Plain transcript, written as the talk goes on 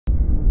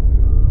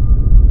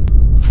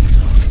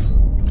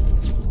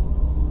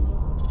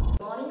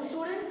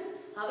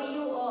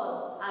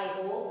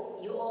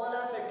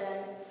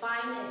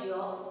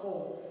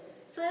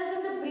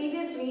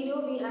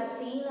video we have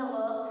seen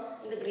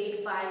in the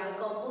grade 5 the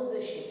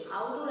composition,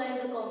 how to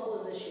write the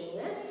composition,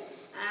 yes,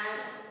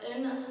 and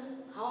in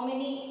how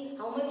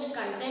much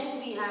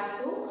content we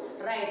have to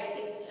write.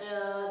 If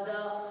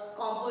the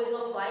compo is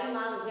of 5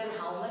 marks, then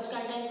how much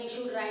content we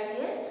should write,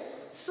 yes.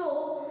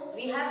 So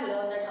we have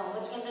learned that how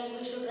much content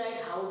we should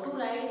write, how to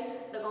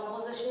write the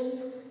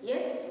composition,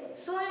 yes.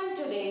 So in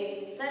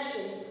today's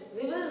session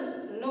we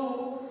will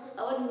know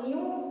our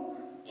new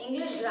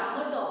English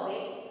grammar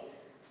topic,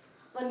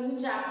 a new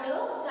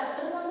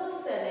chapter number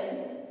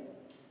 7,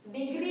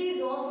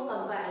 degrees of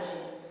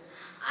comparison.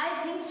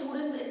 I think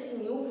students, it's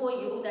new for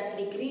you, that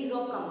degrees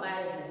of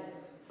comparison.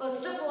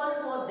 First of all,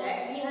 for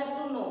that we have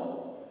to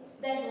know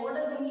that what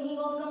is the meaning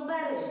of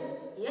comparison.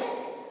 Yes,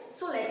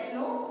 so let's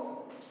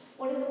know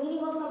what is the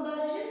meaning of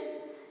comparison.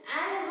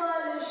 An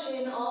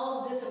evaluation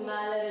of the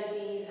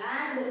similarities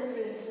and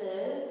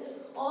differences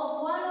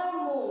of one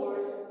or more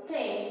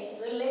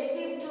things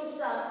relative to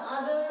some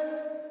other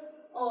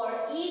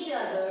or each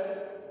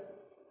other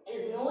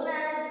is known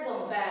as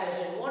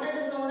comparison. What it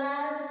is known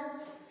as?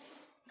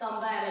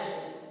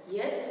 Comparison.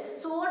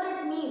 Yes. So what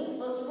it means?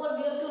 First of all,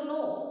 we have to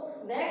know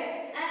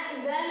that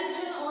an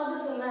evaluation of the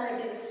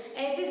similarities.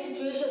 ऐसी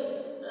situations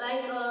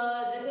like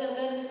जैसे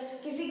अगर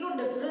किसी को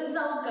difference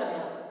out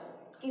करना,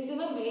 किसी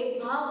में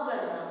भेदभाव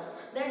करना,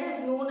 that is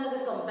known as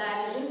a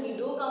comparison. We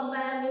do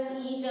compare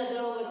with each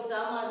other, with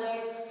some other.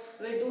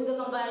 We do the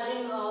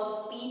comparison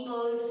of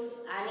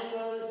peoples,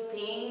 animals,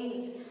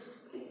 things.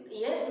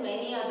 Yes,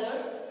 many other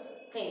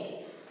things.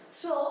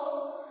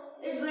 So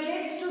it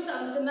relates to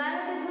some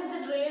similarities, means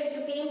it relates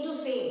to same to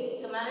same.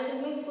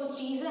 Similarities means कुछ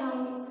चीजें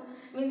हम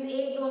means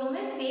एक दोनों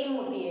में same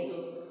होती है, जो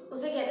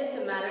उसे कहते हैं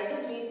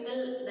similarities. We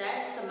tell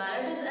that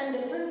similarities. And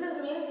differences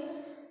means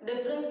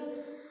difference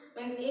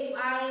means if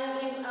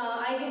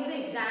I give the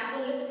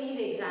example, let's see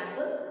the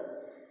example.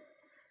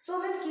 So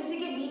means किसी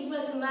के बीच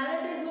में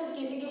similarities means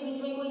किसी के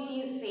बीच में कोई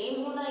चीज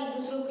same होना एक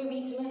दूसरों के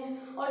बीच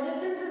में, और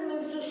differences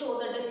means to show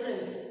the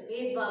difference,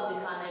 भेदभाव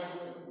दिखाना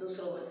एक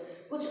दूसरों में,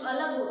 कुछ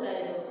अलग होता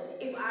है जो.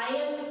 If I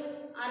am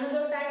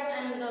another type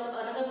and the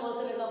another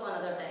person is of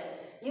another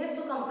type, yes,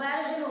 so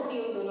comparison होती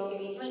है उन दोनों के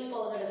बीच में, it's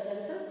called the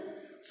differences.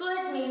 So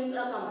it means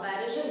a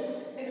comparisons.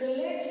 It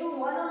relates to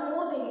one or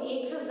more thing.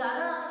 एक से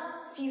ज़्यादा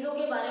चीज़ों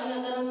के बारे में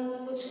अगर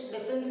हम कुछ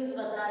differences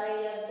बता रहे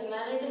हैं या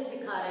similarities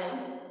दिखा रहे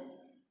हैं,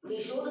 we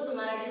show the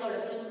similarities or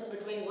differences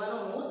between one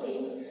or more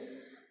things.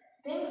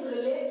 Things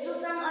relates to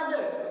some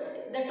other.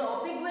 The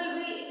topic will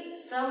be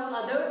some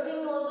other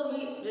thing also.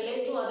 We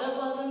relate to other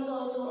persons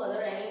also,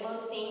 other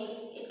animals, things.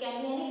 It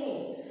can be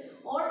anything.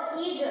 Or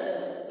each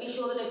other. We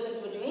show the difference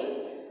between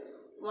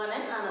one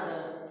and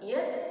another.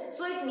 Yes.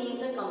 So it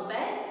means a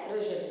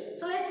comparison.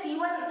 So let's see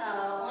one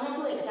or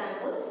two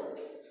examples.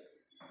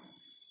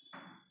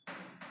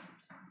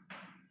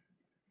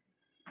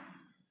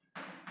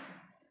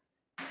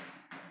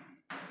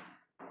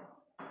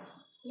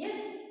 Yes,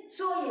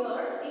 so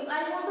here if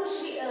I want to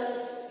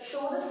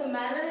show the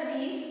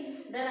similarities,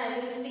 then I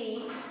will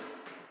see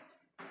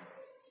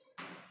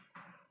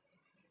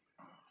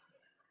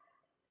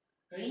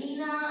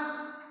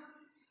Reena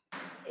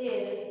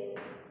is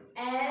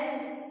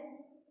as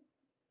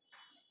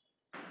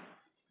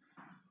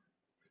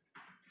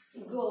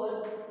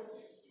good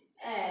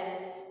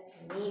as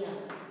Meena.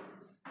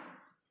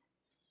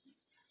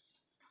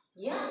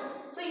 Yeah,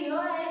 so here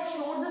I have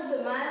showed the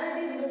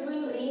similarities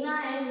between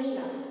Reena and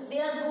Meena. They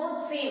are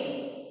both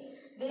same.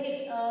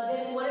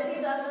 Their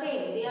qualities are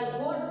same. They are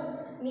good.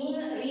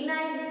 Reena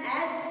is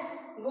as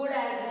good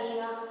as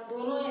Meena.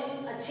 दोनों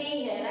अच्छे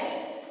ही है, right?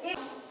 If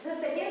the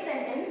second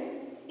sentence,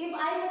 if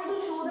I want to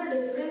show the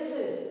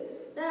differences,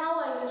 then how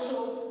I will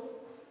show?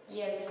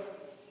 Yes.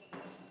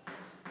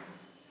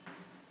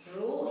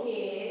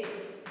 Rohit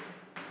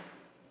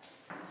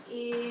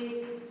is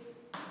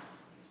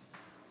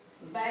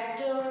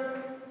better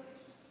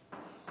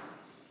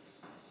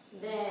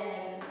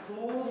than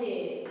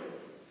Mohit.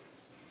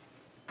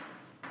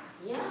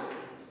 Yeah.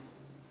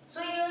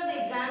 So here the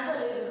example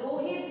is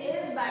Rohit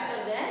is better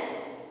than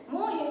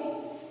Mohit.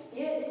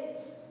 Yes.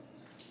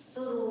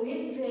 So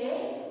Rohit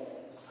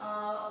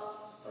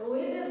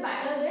is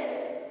better than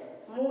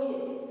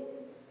Mohit.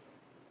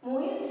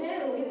 मोहित से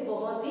रोहित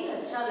बहुत ही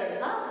अच्छा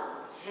लड़का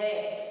है,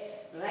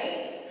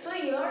 right? So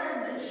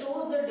here it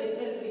shows the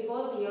difference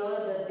because here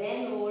the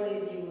then word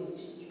is used.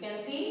 You can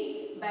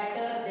see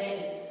better than.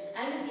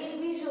 And if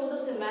we show the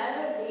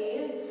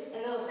similarities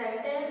in the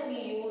sentence, we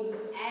use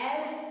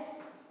as,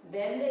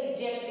 then the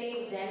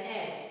adjective, then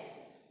as.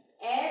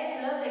 As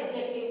plus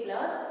adjective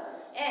plus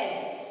as.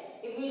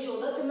 If we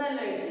show the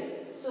similarities.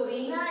 So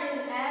Reena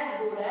is as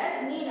good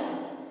as Meena.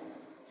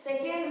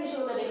 Second, we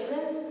show the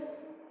difference.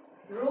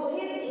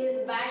 Rohit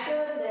is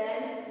better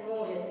than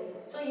Mohit.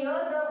 So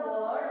here the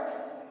word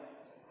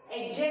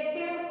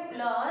adjective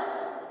plus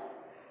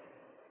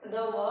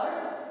the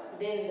word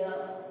then the.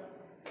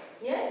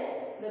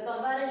 Yes, the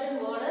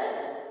comparison word is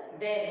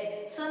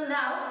then. So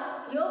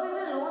now here we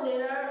will know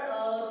there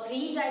are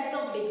 3 types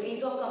of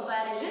degrees of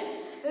comparison.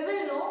 We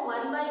will know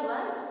one by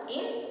one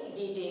in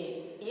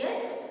detail. Yes,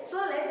 so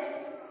let's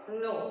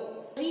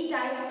know. Three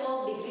types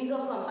of degrees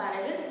of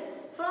comparison.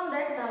 From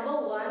that,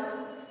 number one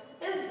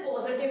is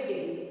positive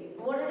degree.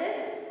 What it is?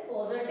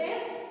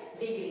 Positive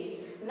degree.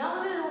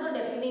 Now we will know the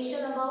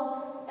definition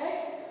about it.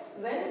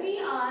 When we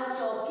are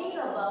talking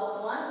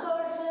about one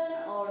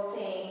person or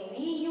thing,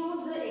 we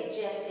use the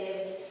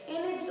adjective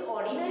in its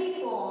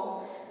ordinary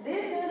form.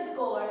 This is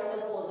called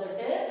the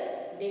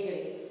positive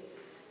degree.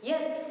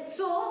 Yes,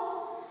 so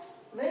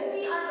when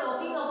we are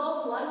talking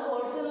about one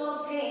person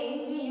or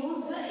thing, we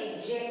use the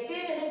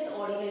adjective in its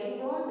ordinary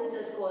form. This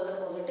is called the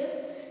positive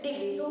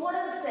degree. So what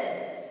is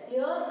that?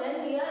 Here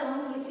when we are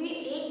हम किसी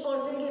एक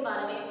person के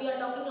बारे में, if we are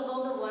talking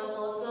about the one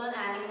person,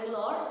 animal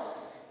or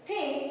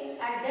thing,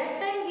 at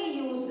that time we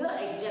use the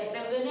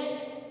adjective in it.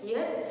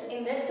 Yes,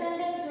 in that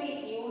sentence we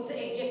use the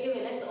adjective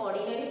in its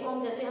ordinary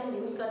form. जैसे हम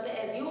use करते हैं,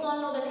 as you all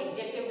know that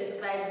adjective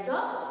describes the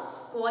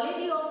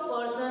quality of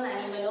person,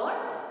 animal or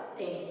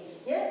thing.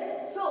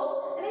 Yes,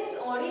 so in its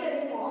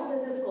ordinary form,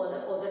 this is called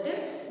the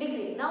positive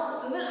degree.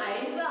 Now we will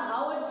identify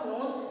how it's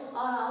known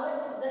or how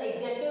it's the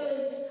adjective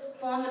it's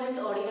formed in its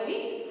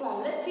ordinary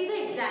form. Let's see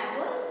the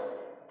examples.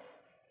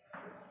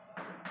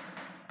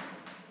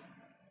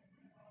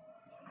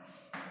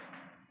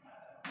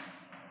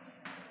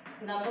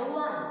 Number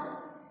one.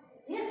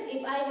 Yes,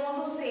 if I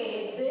want to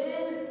say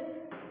this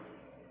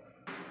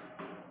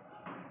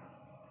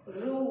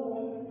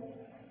room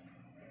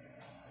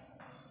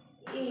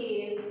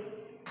is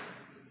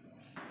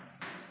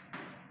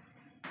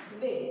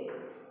big.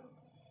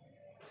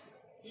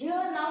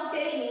 Here now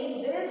tell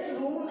me this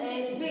room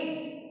is big.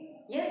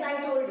 Yes,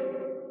 I told you.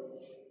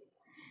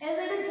 As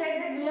it is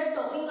said that we are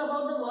talking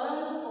about the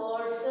one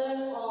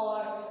person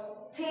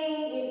or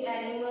thing, if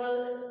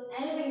animal,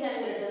 anything can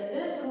be written.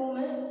 This room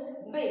is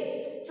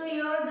big. So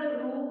here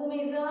the room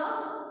is a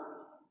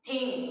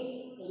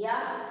thing.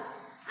 Yeah.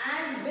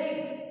 And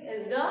big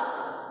is the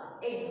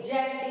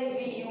adjective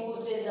we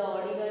used in the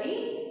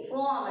ordinary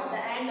form at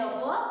the end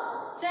of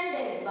a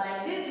sentence.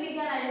 By this we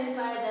can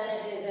identify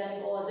that it is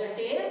a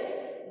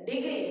positive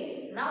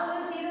degree. Now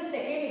we will see the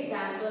second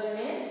example in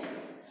it.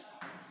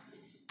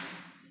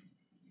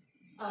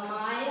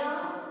 Amaya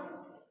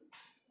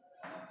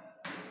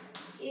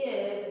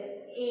is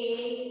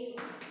a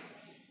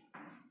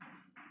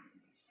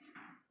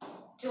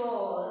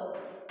tall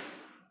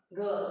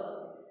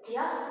girl.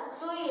 Yeah.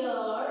 So here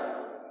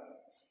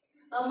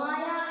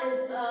Amaya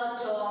is a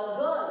tall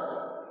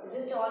girl. Is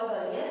a tall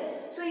girl,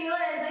 yes. So here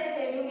as I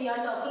said we are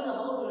talking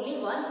about only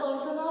one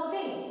person or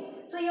thing.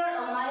 So here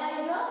Amaya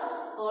is a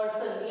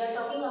person. We are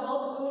talking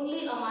about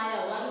only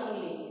Amaya, one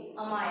only.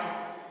 Amaya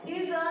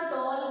is a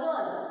tall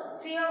girl.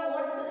 So here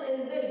what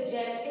is the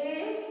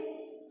adjective?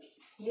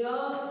 Here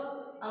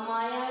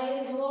Amaya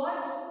is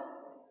what?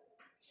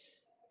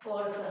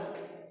 Person.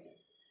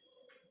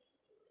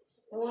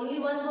 Only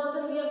one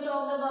person we have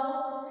talked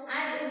about,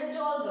 and is a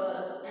tall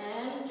girl.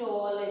 And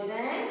tall is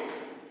an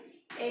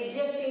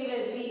adjective,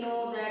 as we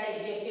know that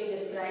adjective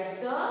describes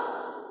the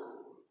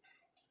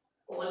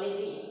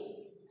quality.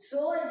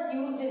 So it's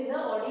used in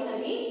the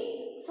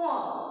ordinary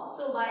form.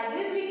 So by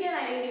this we can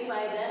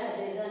identify that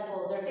it is a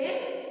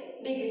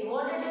positive degree.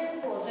 What it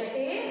is?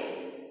 Positive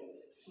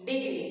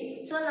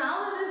degree. So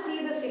now we will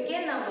see the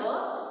second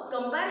number,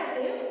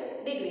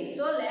 comparative degree.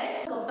 So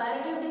let's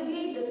comparative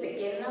degree, the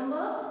second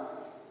number.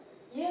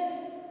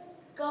 Yes,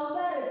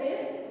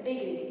 comparative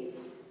degree.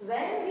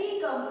 When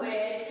we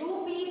compare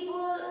two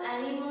people,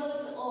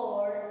 animals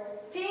or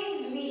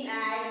things, we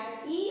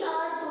add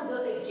er to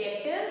the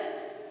adjectives.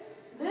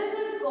 This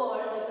is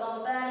called the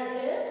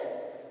comparative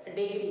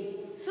degree.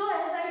 So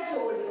as I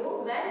told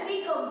you, when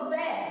we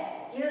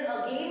compare, here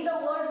again the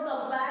word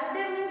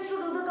comparative means to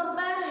do the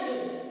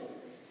comparison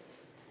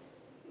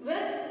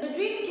with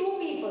between two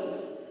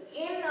peoples.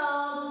 In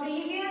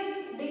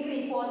previous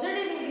degree,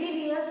 positive degree,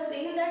 we have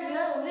seen that we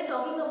are only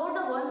talking about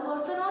the one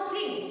person or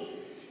thing.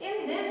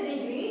 In this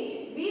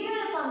degree, we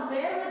will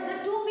compare with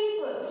the two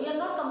peoples. We are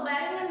not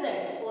comparing in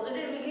that.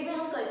 Positive degree में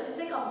हम किसी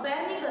से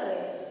compare नहीं कर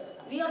रहे.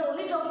 We are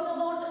only talking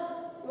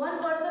about one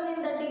person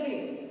in that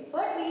degree.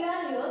 But we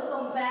are here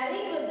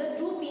comparing with the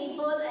two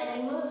people,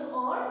 animals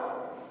or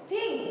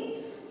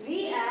thing.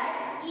 We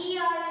add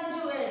er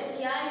into it.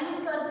 क्या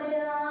use करते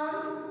हैं हम?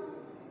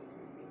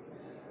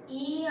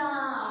 Er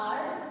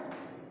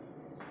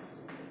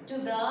to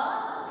the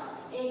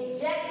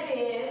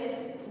adjectives.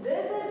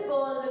 This is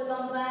called the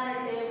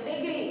comparative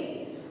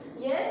degree.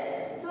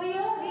 Yes. So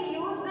here we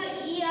use the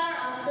er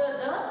after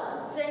the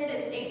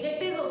sentence.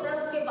 Adjectives होता है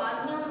उसके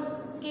बाद में हम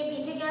उसके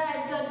पीछे क्या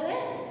ऐड करते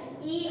हैं?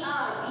 Er.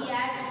 We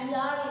add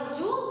er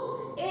into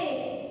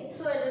it.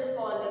 So it is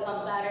called the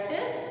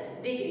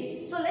comparative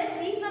degree. So let's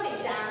see some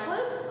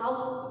examples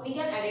how we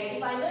can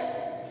identify that.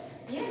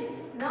 Yes.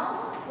 Now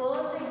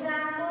first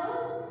example.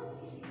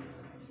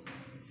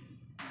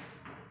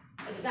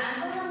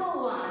 Example number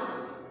one.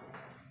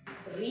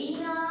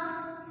 Reena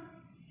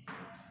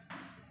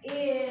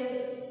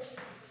is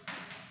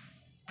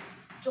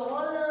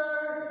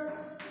taller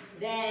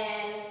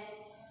than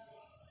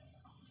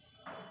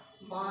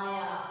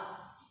Maya.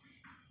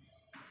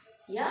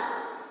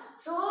 Yeah.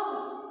 So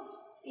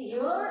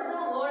here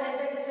the word, as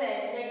I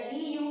said, that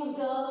we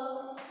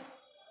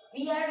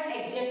we add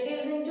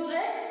adjectives into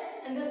it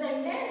in the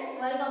sentence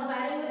while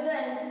comparing with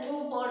the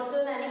two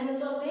person,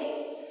 animals or things.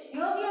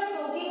 Here we are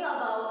talking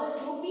about the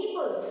two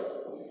peoples.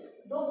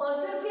 दो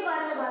persons के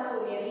बारे में बात हो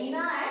रही है,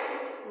 Reena and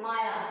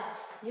Maya.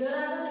 Here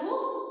are the two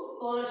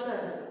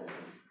persons.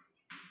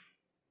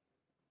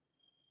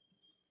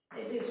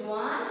 It is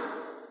one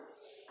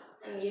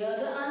and here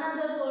the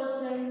another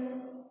person.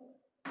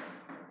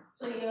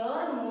 So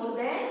here more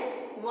than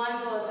one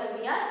person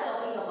we are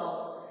talking about.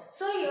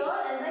 So here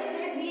as I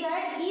said we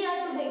add er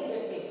to the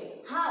adjective.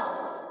 How?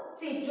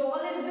 See, tall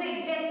is the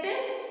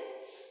adjective.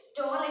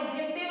 Tall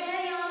adjective है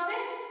यहाँ पे.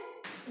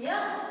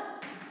 Yeah.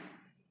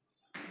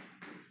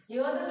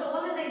 Here the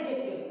tall is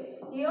adjective.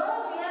 Here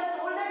we have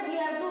told that we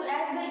have to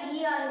add the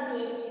er into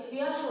it. If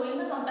we are showing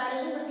the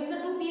comparison between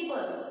the two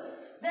peoples,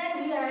 then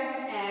we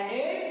had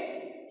added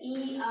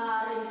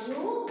er into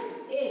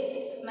it.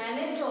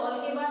 मैंने tall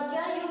के बाद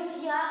क्या use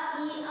किया?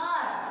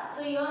 er.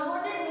 So here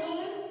what it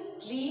means?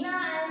 Reena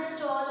is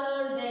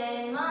taller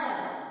than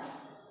Maya.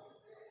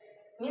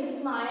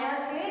 Means माया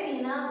से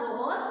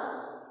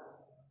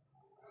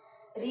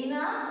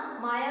रीना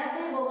माया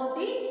से बहुत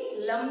ही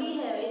लंबी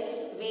है.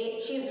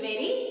 She is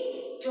very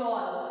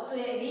tall. So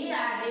we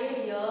added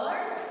here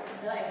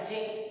the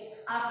adjective.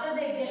 After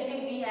the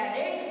adjective we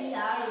added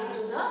er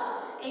into the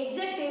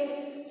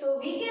adjective. So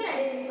we can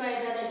identify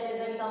that it is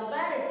in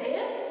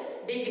comparative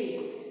degree.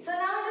 So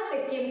now in the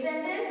second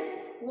sentence,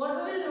 what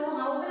we will know,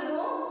 how we will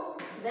know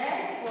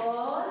that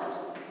first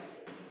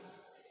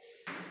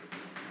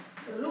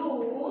room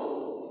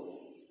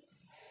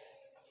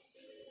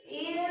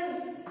is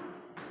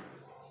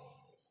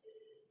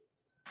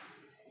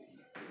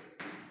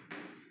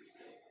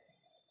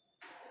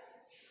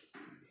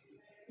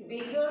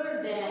bigger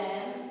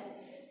than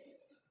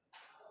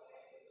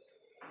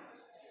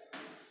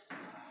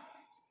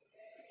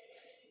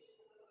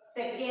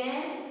second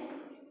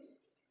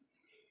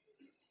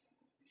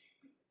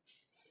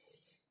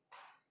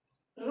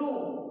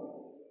room.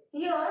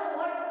 Here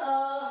what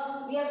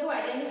we have to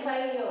identify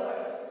here.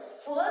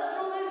 First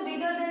room is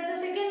bigger than the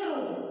second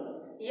room.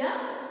 Yeah.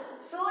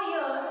 So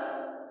here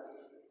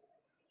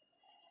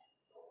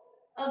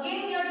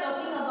again we are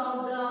talking about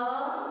the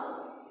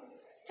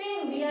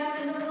thing. We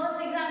have in the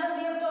first example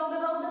we have talked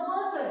about the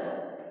person.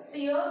 So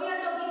here we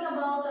are talking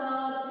about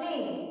a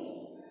thing.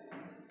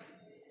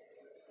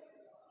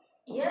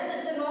 Yes,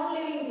 it's a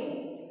non-living thing.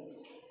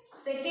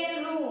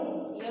 Second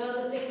room. Here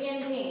the second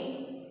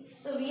thing.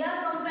 So we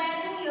are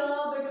comparing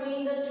here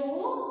between the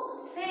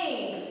two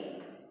things.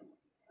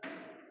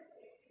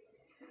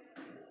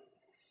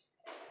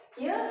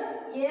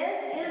 Yes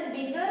is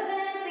bigger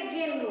than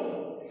second room.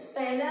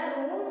 पहला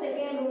room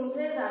second room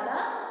से ज्यादा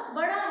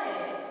बड़ा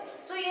है.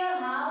 So here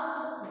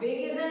how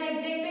big is an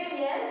adjective?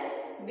 Yes,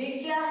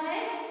 big क्या है?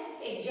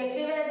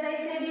 Adjective as I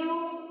said you.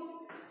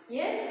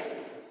 Yes.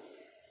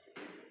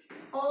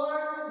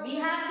 Or we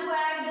have to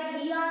add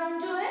the er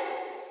into it.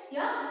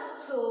 Yeah.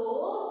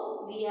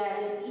 So we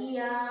added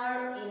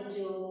er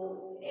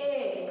into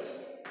it.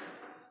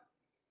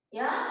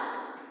 Yeah.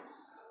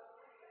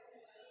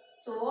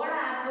 So what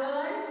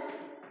happened?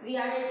 We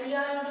added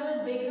er into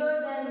it bigger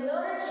than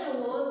here it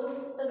shows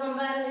the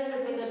comparison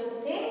between the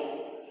two things.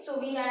 So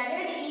we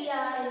added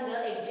er in the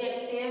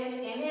adjective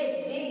in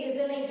it. Big is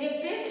an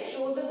adjective. It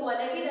shows the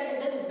quality that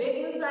it is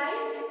big in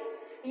size.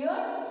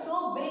 Here,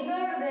 so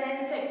bigger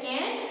than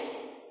second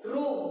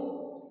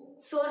room.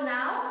 So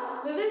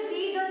now we will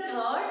see the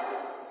third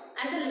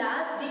and the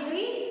last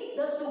degree,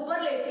 the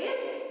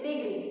superlative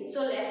degree.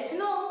 So let's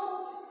know.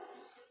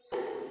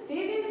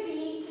 We will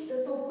see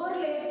the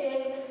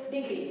superlative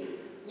degree.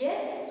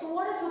 Yes. So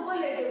what is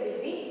superlative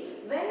degree?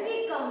 When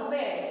we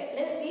compare,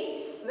 let's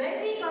see,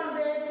 when we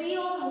compare three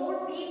or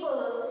more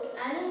people,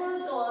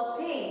 animals or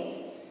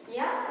things,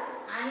 yeah,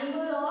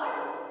 animal or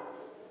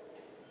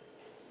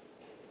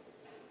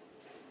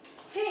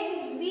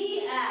things,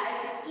 we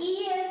add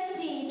est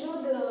to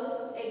the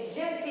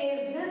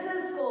adjectives. This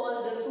is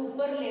called the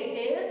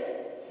superlative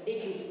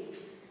degree.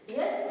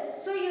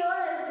 Yes. So here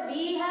as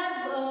we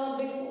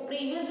have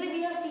previously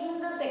we have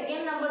seen the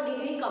second number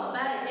degree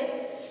comparative.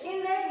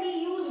 In that we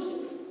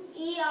used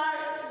we add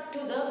er to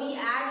the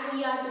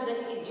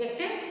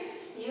adjective.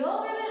 Here we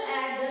will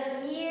add the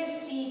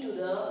est to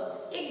the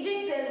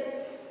adjectives.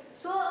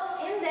 So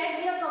in that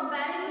we are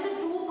comparing with the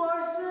two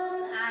person,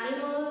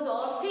 animals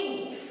or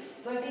things.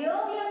 But here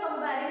we are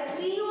comparing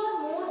three or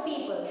more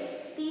people.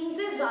 तीन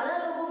से ज़्यादा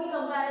लोगों की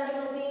comparison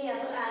होती है या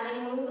तो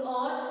animals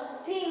और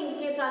things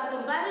के साथ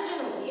comparison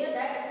होती है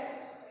that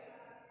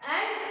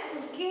and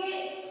उसके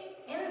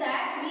in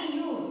that we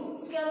use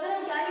उसके अंदर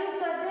हम क्या use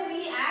करते हैं?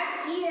 We add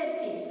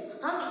est.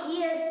 हम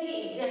est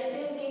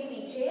adjective के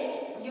पीछे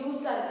use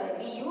करते हैं.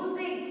 We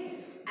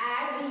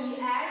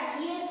add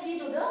est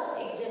to the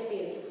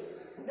adjectives.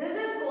 This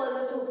is called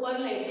the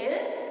superlative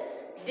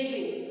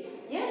degree.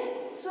 Yes.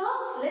 So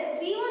let's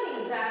see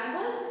one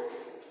example.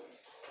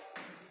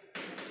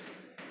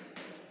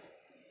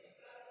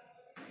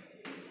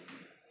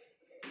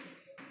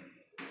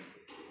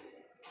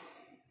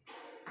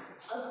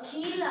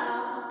 Akila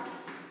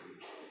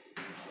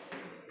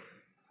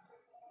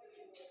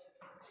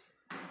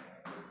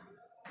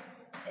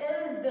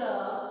is the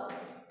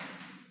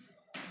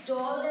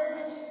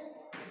tallest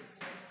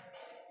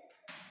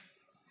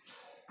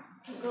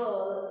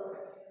girl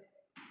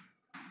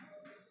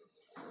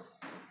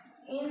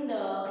in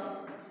the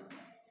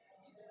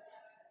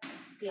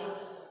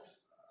class.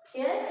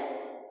 Yes?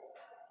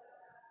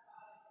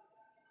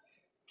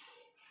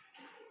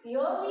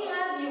 Here we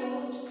have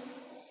used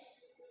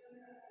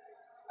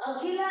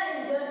Akhila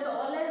is the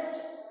tallest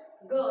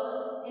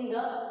girl in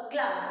the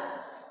class.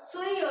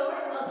 So here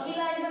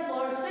Akhila is a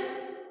person.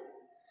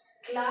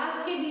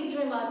 Class के बीच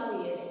में बात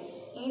हुई है.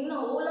 In the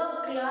whole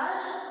of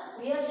class,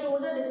 we have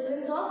shown the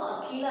difference of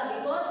Akhila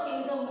because she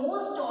is the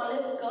most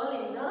tallest girl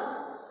in the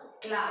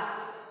class.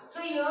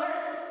 So here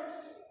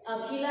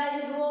Akhila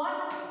is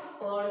what?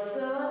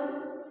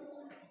 Person.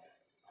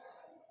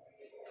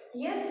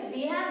 Yes,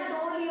 we have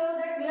told here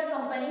that we are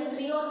comparing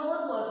 3 or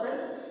more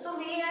persons. So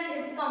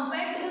it's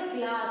compared to the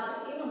class.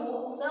 In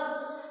सब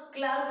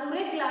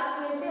पूरे class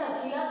में से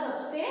अखिला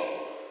सबसे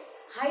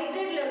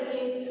heighted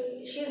लड़के.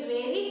 She is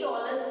very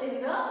tallest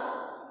in the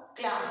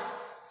class.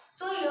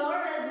 So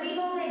here, as we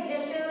know, the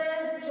adjective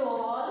is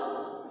tall.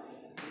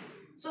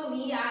 So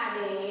we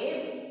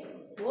added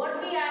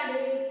what we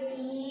added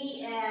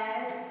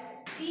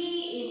est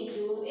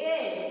into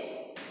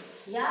it.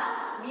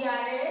 Yeah, we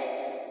added.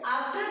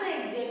 After the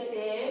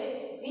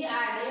adjective, we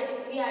added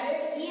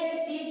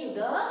est to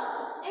the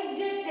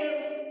adjective.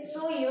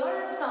 So here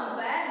it's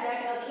compared that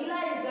Akhila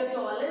is the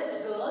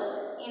tallest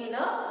girl in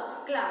the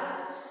class.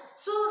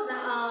 So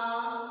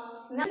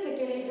now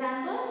second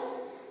example,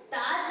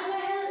 Taj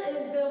Mahal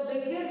is the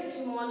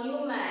biggest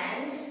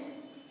monument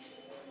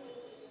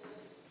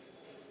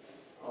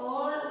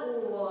all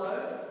over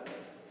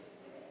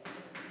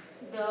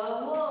the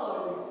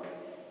world.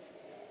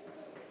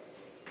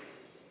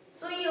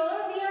 So here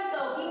we are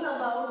talking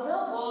about the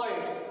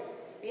world.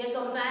 We are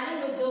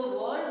comparing with the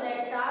world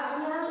that Taj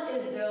Mahal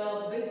is the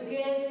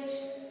biggest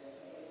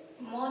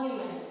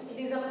monument. It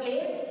is a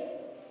place.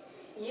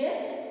 Yes.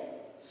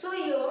 So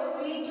here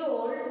we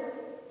told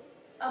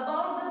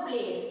about the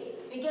place.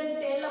 We can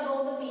tell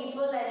about the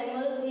people,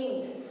 animal,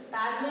 things.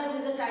 Taj Mahal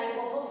is a type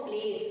of a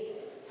place.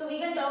 So we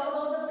can talk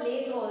about the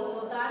place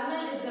also. Taj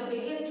Mahal is the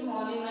biggest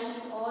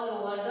monument all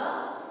over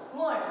the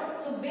world.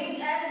 So big,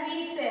 as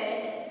we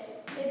said,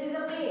 it is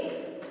a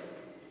place.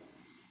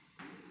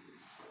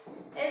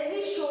 As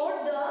we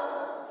showed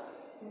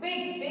the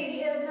big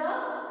is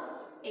a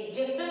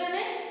adjective in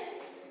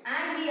it,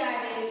 and we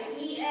added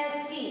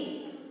est.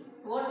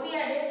 What we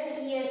added?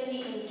 Est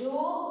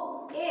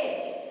into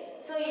it.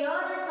 So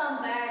here it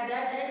compared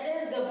that it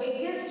is the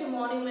biggest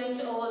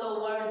monument all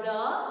over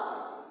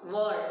the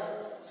world.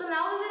 So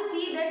now we will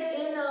see that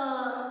in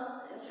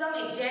some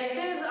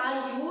adjectives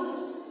are used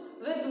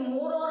with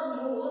more or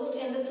most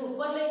in the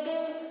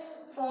superlative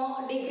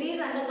form degrees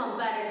and the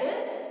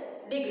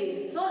comparative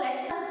degrees. So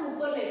let's have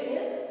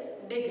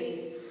superlative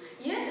degrees.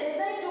 Yes,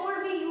 as I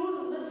told, we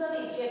use with some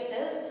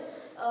adjectives,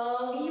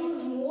 we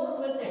use more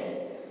with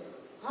it.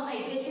 हम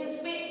adjectives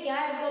पे क्या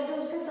add करते हैं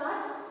उसके साथ?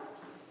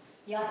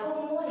 या तो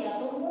more या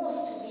तो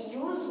most. We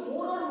use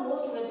more or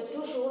most with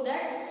to show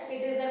that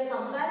it is a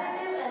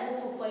comparative and the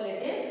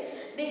superlative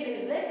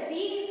degrees. Let's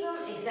see some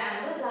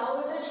examples how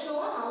it is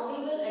shown, how we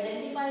will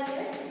identify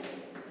it.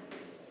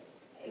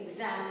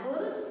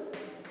 Examples.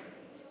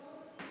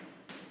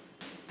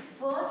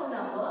 First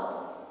number,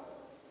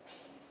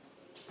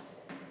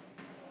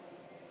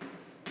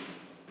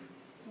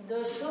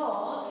 the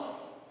shops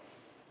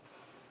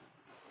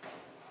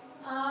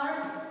are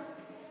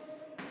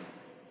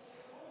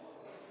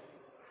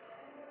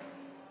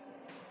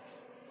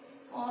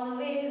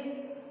always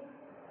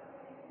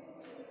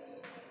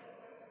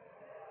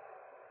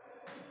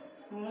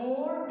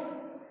more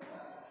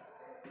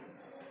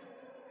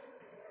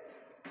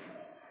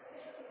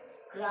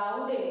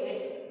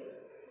crowded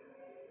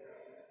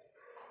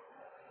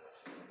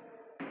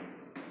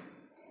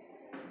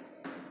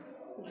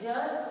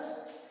just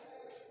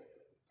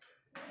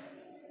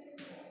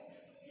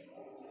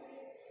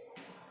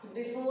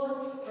before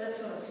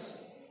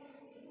Christmas.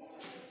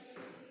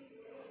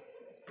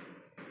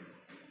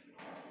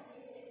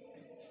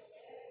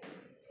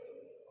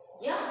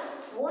 Yeah,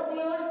 what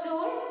you are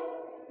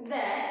told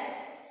that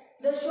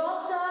the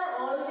shops are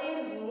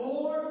always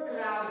more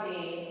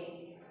crowded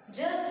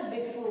just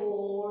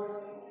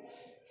before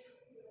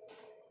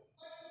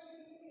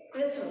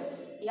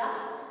Christmas. Yeah.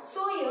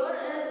 So here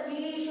as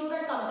we show the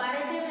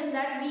comparative in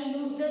that we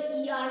use the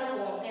ER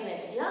form in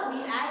it. Yeah,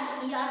 we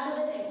add ER to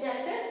the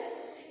adjectives.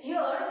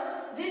 Here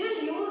we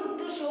will use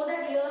to show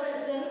that here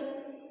it's in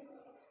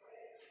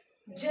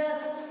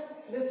just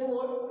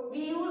before. We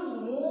use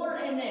more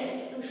in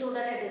it to show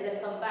that it is a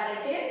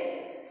comparative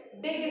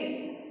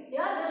degree.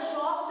 Yeah, the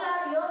shops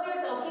are here we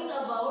are talking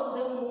about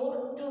the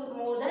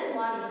more than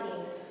one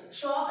things.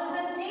 Shop is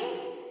a thing.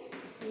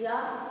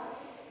 Yeah.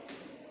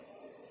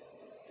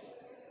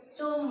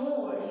 So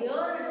more,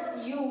 here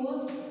it's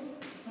used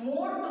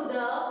more to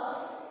the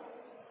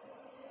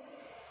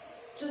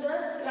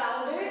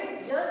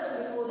crowded just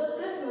before the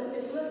Christmas.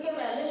 Christmas के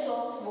पहले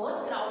shops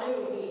बहुत crowded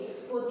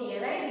होती है,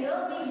 right?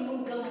 Here we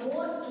use the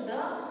more to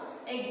the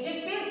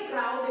adjective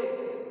crowded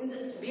means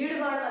it's भीड़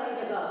भाड़ वाली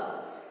जगह.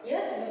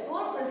 Yes,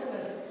 before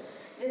Christmas.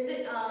 जैसे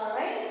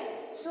right.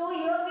 So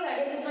here we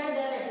identify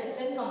that it is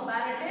in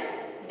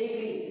comparative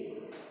degree.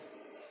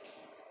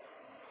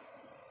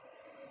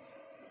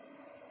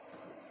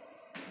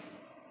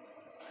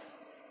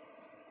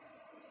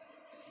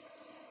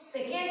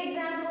 Second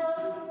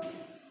example,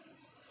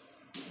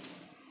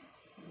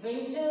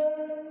 winter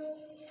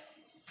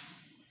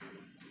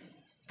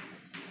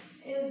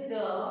is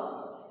the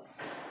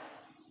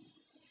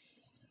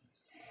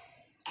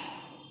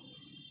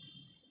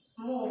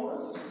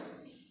most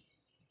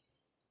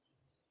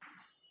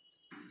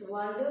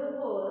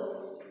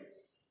wonderful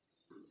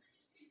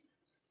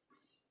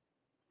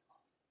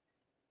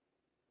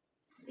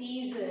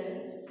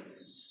season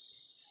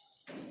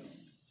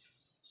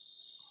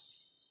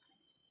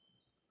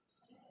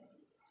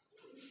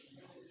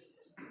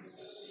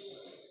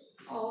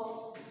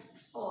of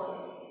all.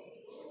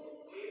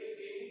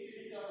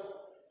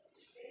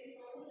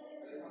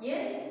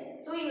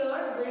 Yes, so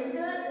here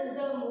winter is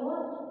the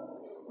most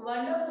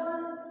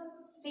wonderful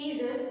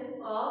season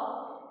of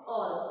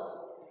all.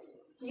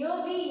 Here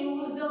we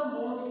use the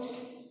most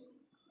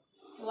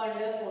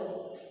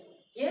wonderful.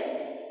 Yes,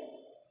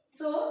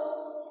 so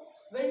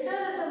winter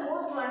is the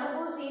most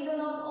wonderful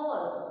season of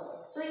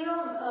all. So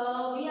here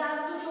we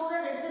have to show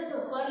that it's a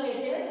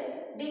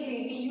superlative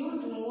degree. We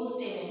used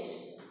most in it.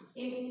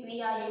 If we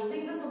are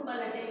using the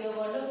superlative, here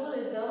wonderful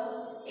is the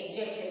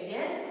adjective.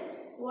 Yes,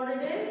 what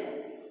it is?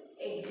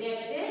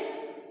 Adjective,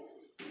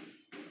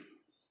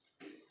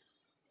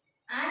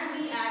 and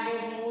we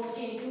added most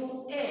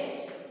into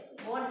it.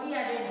 What we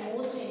added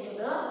most into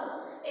the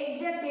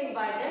adjective,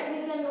 by that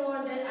we can know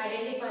and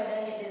identify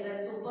that it is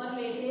a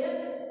superlative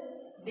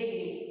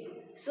degree.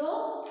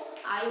 So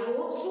I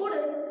hope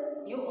students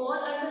you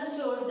all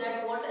understood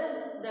that what is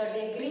the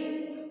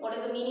degree, what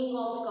is the meaning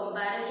of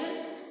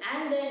comparison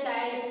and their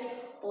types: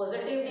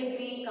 positive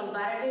degree,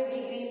 comparative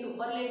degree,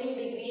 superlative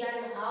degree,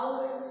 and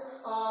how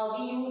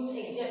we used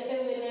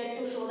adjective in it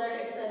to show that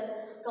it's a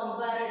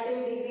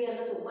comparative degree, and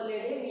the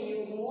superlative we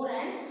use more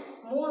and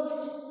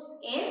most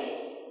in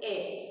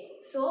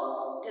it.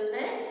 So till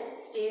then,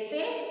 stay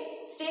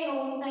safe, stay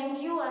home.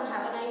 Thank you and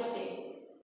have a nice day.